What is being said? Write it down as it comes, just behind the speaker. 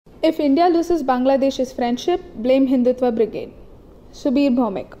If India loses Bangladesh's friendship, blame Hindutva Brigade. Subir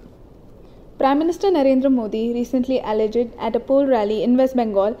Bhaumik. Prime Minister Narendra Modi recently alleged at a poll rally in West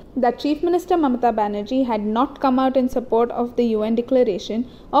Bengal that Chief Minister Mamata Banerjee had not come out in support of the UN declaration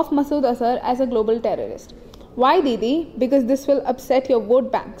of Masood Azhar as a global terrorist. Why, Didi? Because this will upset your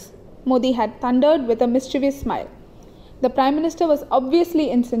vote banks. Modi had thundered with a mischievous smile. The Prime Minister was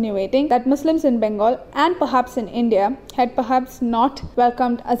obviously insinuating that Muslims in Bengal and perhaps in India had perhaps not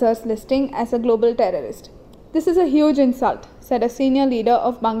welcomed Azhar's listing as a global terrorist. This is a huge insult, said a senior leader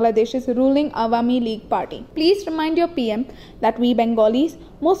of Bangladesh's ruling Awami League party. Please remind your PM that we Bengalis,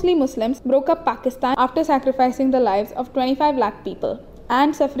 mostly Muslims, broke up Pakistan after sacrificing the lives of 25 lakh people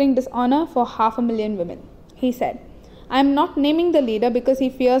and suffering dishonor for 500,000 women. He said, I am not naming the leader because he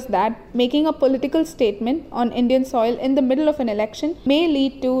fears that making a political statement on Indian soil in the middle of an election may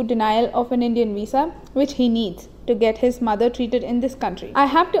lead to denial of an Indian visa, which he needs to get his mother treated in this country. I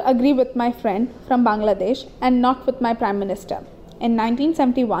have to agree with my friend from Bangladesh and not with my Prime Minister. In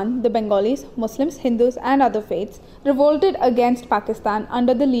 1971, the Bengalis, Muslims, Hindus and other faiths revolted against Pakistan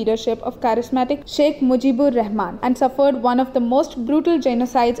under the leadership of charismatic Sheikh Mujibur Rahman and suffered one of the most brutal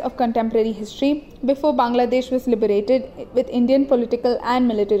genocides of contemporary history before Bangladesh was liberated with Indian political and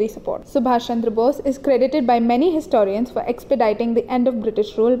military support. Subhash Chandra Bose is credited by many historians for expediting the end of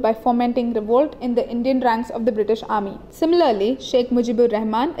British rule by fomenting revolt in the Indian ranks of the British Army. Similarly, Sheikh Mujibur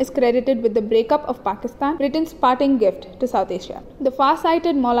Rahman is credited with the breakup of Pakistan, Britain's parting gift to South Asia. The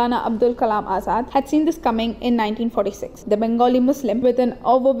far-sighted Maulana Abdul Kalam Azad had seen this coming in 1946. The Bengali Muslim, with an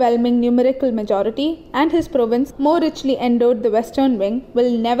overwhelming numerical majority, and his province more richly endowed the western wing,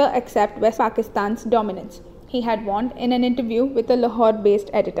 will never accept West Pakistan's dominance, he had warned in an interview with a Lahore-based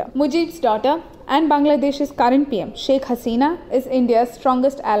editor. Mujib's daughter and Bangladesh's current PM, Sheikh Hasina, is India's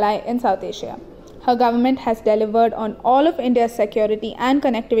strongest ally in South Asia. Her government has delivered on all of India's security and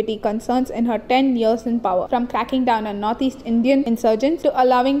connectivity concerns in her 10 years in power, from cracking down on Northeast Indian insurgents to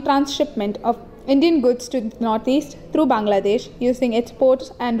allowing transshipment of Indian goods to the Northeast through Bangladesh using its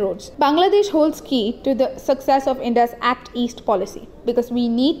ports and roads. Bangladesh holds key to the success of India's Act East policy because we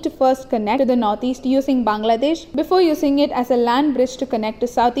need to first connect to the Northeast using Bangladesh before using it as a land bridge to connect to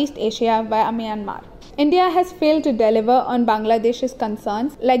Southeast Asia via Myanmar. India has failed to deliver on Bangladesh's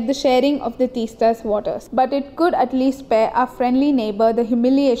concerns like the sharing of the Teesta's waters, but it could at least spare our friendly neighbor the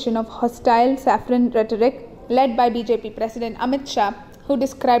humiliation of hostile saffron rhetoric led by BJP President Amit Shah, who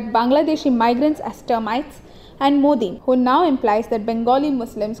described Bangladeshi migrants as termites, and Modi, who now implies that Bengali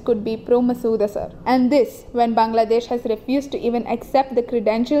Muslims could be pro-Masood Azhar. And this, when Bangladesh has refused to even accept the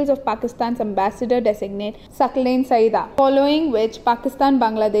credentials of Pakistan's ambassador-designate Sakalain Saida, following which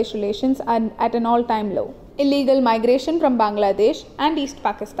Pakistan-Bangladesh relations are at an all-time low. Illegal migration from Bangladesh and East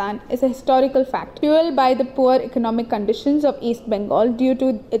Pakistan is a historical fact, fueled by the poor economic conditions of East Bengal due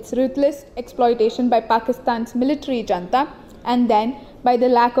to its ruthless exploitation by Pakistan's military junta, and then by the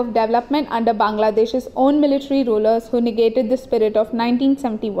lack of development under Bangladesh's own military rulers who negated the spirit of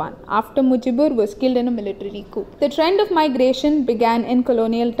 1971 after Mujibur was killed in a military coup. The trend of migration began in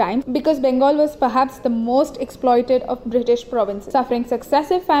colonial times because Bengal was perhaps the most exploited of British provinces, suffering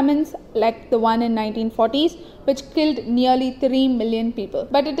successive famines like the one in 1940s, which killed nearly 3 million people.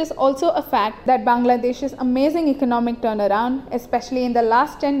 But it is also a fact that Bangladesh's amazing economic turnaround, especially in the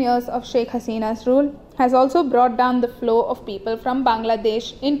last 10 years of Sheikh Hasina's rule, has also brought down the flow of people from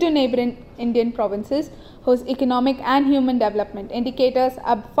Bangladesh into neighboring Indian provinces whose economic and human development indicators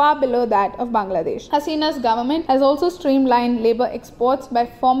are far below that of Bangladesh. Hasina's government has also streamlined labor exports by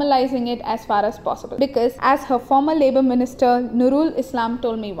formalizing it as far as possible. Because, as her former labor minister Nurul Islam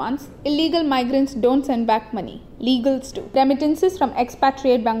told me once, illegal migrants don't send back money. Legals do. Remittances from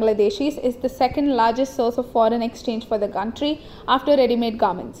expatriate Bangladeshis is the second largest source of foreign exchange for the country after ready-made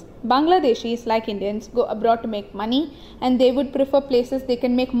garments. Bangladeshis, like Indians, go abroad to make money, and they would prefer places they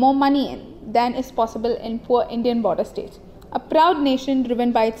can make more money in than is possible in poor Indian border states. A proud nation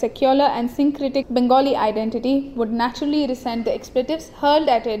driven by its secular and syncretic Bengali identity would naturally resent the expletives hurled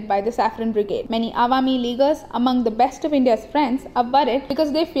at it by the Saffron Brigade. Many Awami Leaguers, among the best of India's friends, are worried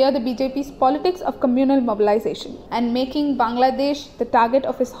because they fear the BJP's politics of communal mobilization, and making Bangladesh the target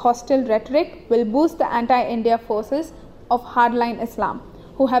of his hostile rhetoric will boost the anti-India forces of hardline Islam,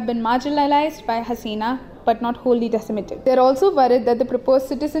 who have been marginalized by Hasina but not wholly decimated. They are also worried that the proposed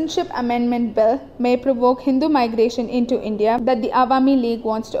Citizenship Amendment Bill may provoke Hindu migration into India that the Awami League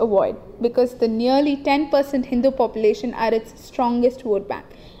wants to avoid, because the nearly 10% Hindu population are its strongest vote bank,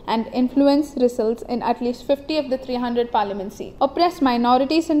 and influence results in at least 50 of the 300 parliament seats. Oppressed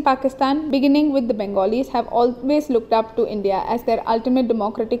minorities in Pakistan, beginning with the Bengalis, have always looked up to India as their ultimate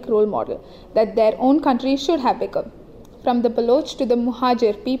democratic role model that their own country should have become. from the Baloch to the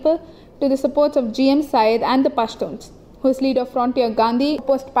Muhajir people to the supports of GM Syed and the Pashtuns, whose leader Frontier Gandhi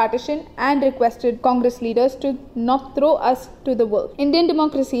opposed partition and requested Congress leaders to not throw us to the wolves. Indian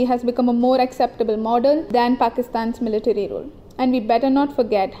democracy has become a more acceptable model than Pakistan's military rule. And we better not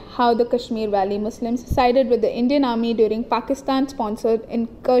forget how the Kashmir Valley Muslims sided with the Indian army during Pakistan-sponsored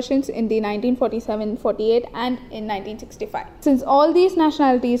incursions in the 1947-48 and in 1965. Since all these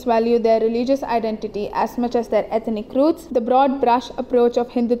nationalities value their religious identity as much as their ethnic roots, the broad brush approach of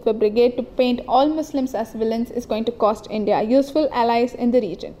Hindutva Brigade to paint all Muslims as villains is going to cost India useful allies in the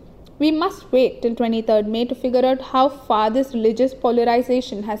region. We must wait till 23rd May to figure out how far this religious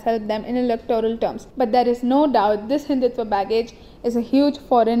polarization has helped them in electoral terms. But there is no doubt this Hindutva baggage is a huge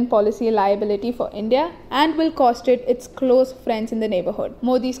foreign policy liability for India and will cost it its close friends in the neighborhood.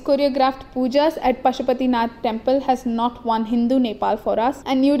 Modi's choreographed pujas at Pashupatinath temple has not won Hindu Nepal for us,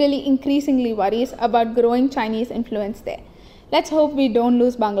 and New Delhi increasingly worries about growing Chinese influence there. Let's hope we don't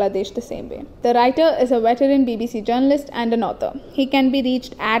lose Bangladesh the same way. The writer is a veteran BBC journalist and an author. He can be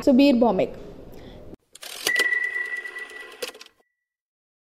reached at Subir Bhomik.